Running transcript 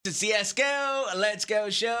It's the Let's Go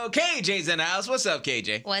show. KJ's in the house. What's up,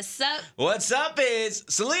 KJ? What's up? What's up is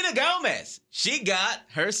Selena Gomez. She got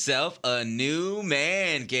herself a new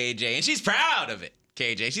man, KJ, and she's proud of it.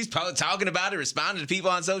 KJ, she's talking about it, responding to people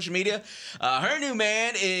on social media. Her new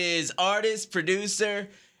man is artist, producer,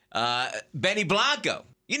 Benny Blanco.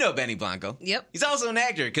 You know Benny Blanco. Yep. He's also an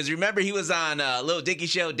actor, because remember he was on Lil Dicky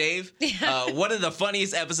show, Dave? One of the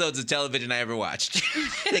funniest episodes of television I ever watched.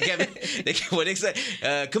 They say,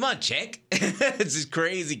 come on, check. It's just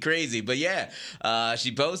crazy. But yeah,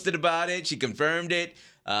 she posted about it. She confirmed it.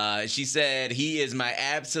 She said, he is my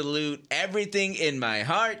absolute everything in my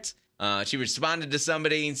heart. She responded to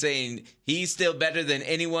somebody and saying, he's still better than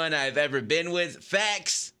anyone I've ever been with.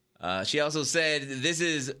 Facts. She also said, this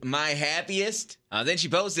is my happiest. Then she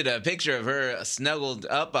posted a picture of her snuggled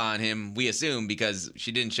up on him, we assume, because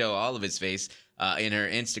she didn't show all of his face in her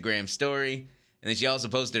Instagram story. And then she also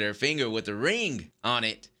posted her finger with a ring on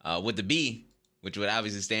it with the B, which would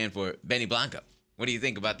obviously stand for Benny Blanco. What do you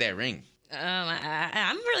think about that ring?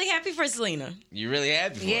 I'm really happy for Selena. You're really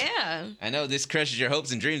happy for it? Yeah. I know this crushes your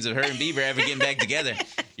hopes and dreams of her and Bieber ever getting back together.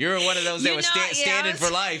 You're one of those that was standing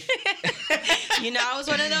for life. I was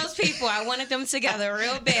one of those people. I wanted them together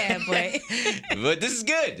real bad, but this is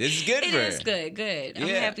good. This is good for her. It is good. I'm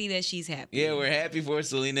happy that she's happy. Yeah, we're happy for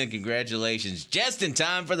Selena. Congratulations. Just in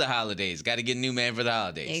time for the holidays. Got to get a new man for the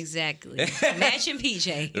holidays. Exactly. Matching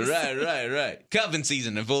PJs. Right. Cuffing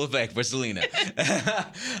season in full effect for Selena.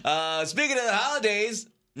 Speaking of the holidays,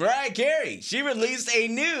 Mariah Carey, she released a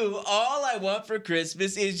new All I Want for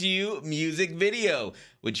Christmas Is You music video,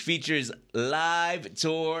 which features live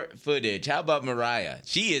tour footage. How about Mariah?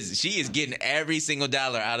 She is getting every single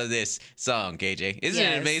dollar out of this song, KJ. Isn't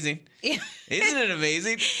it amazing? Yeah. Isn't it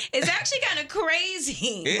amazing? It's actually kind of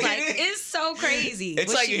crazy. It's so crazy.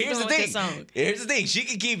 It's like, here's the thing. She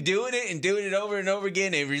can keep doing it and doing it over and over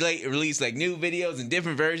again and release like new videos and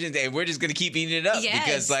different versions, and we're just going to keep eating it up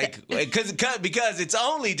because it's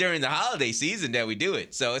only during the holiday season that we do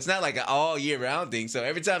it. So it's not like an all year round thing. So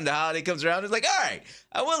every time the holiday comes around, it's like, all right,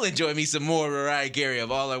 I will enjoy me some more Mariah Carey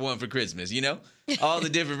of All I Want for Christmas, all the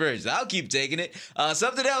different versions. I'll keep taking it.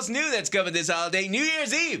 Something else new that's coming this holiday, New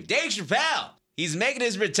Year's Eve. Dave Chappelle, he's making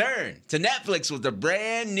his return to Netflix with a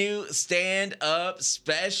brand new stand-up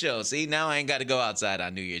special. See, now I ain't got to go outside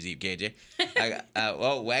on New Year's Eve, KJ.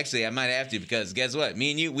 Actually, I might have to, because guess what?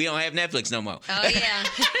 Me and you, we don't have Netflix no more. Oh, yeah.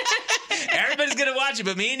 Everybody's going to watch it,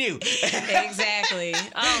 but me and you. Exactly.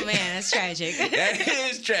 Oh, man, that's tragic. That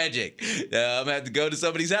is tragic. I'm going to have to go to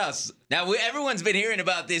somebody's house. Now, everyone's been hearing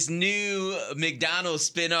about this new McDonald's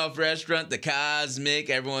spinoff restaurant, the CosMc's.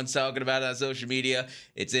 Everyone's talking about it on social media.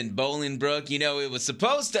 It's in Bolingbrook. It was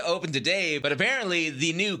supposed to open today, but apparently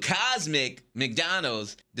the new CosMc's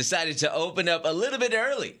McDonald's decided to open up a little bit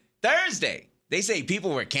early. Thursday. They say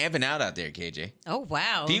people were camping out there, KJ. Oh,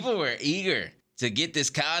 wow. People were eager to get this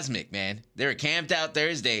CosMc's, man. They were camped out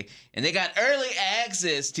Thursday, and they got early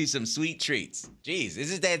access to some sweet treats. Jeez,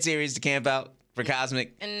 is it that serious to camp out for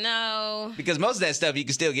CosMc's? No. Because most of that stuff you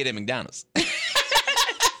can still get at McDonald's.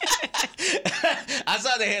 I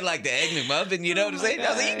saw they had like the Egg McMuffin, you know what I'm saying? I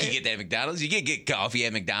was like, you can get that at McDonald's. You can get coffee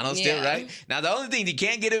at McDonald's still, right? Now, the only thing you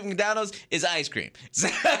can't get at McDonald's is ice cream. So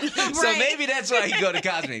maybe that's why you go to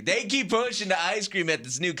CosMc's. They keep pushing the ice cream at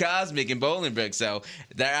this new CosMc's in Bolingbrook, so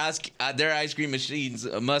their ice cream machines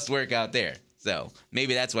must work out there. So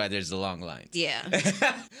maybe that's why there's the long lines. Yeah.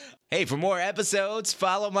 Hey, for more episodes,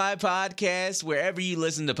 follow my podcast wherever you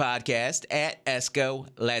listen to podcasts at Esco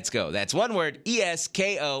Let's Go. That's one word,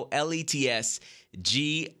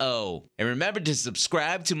 ESKOLETSGO. And remember to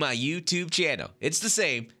subscribe to my YouTube channel. It's the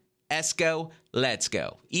same, Esco Let's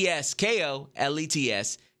Go.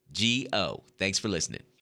 ESKOLETSGO. Thanks for listening.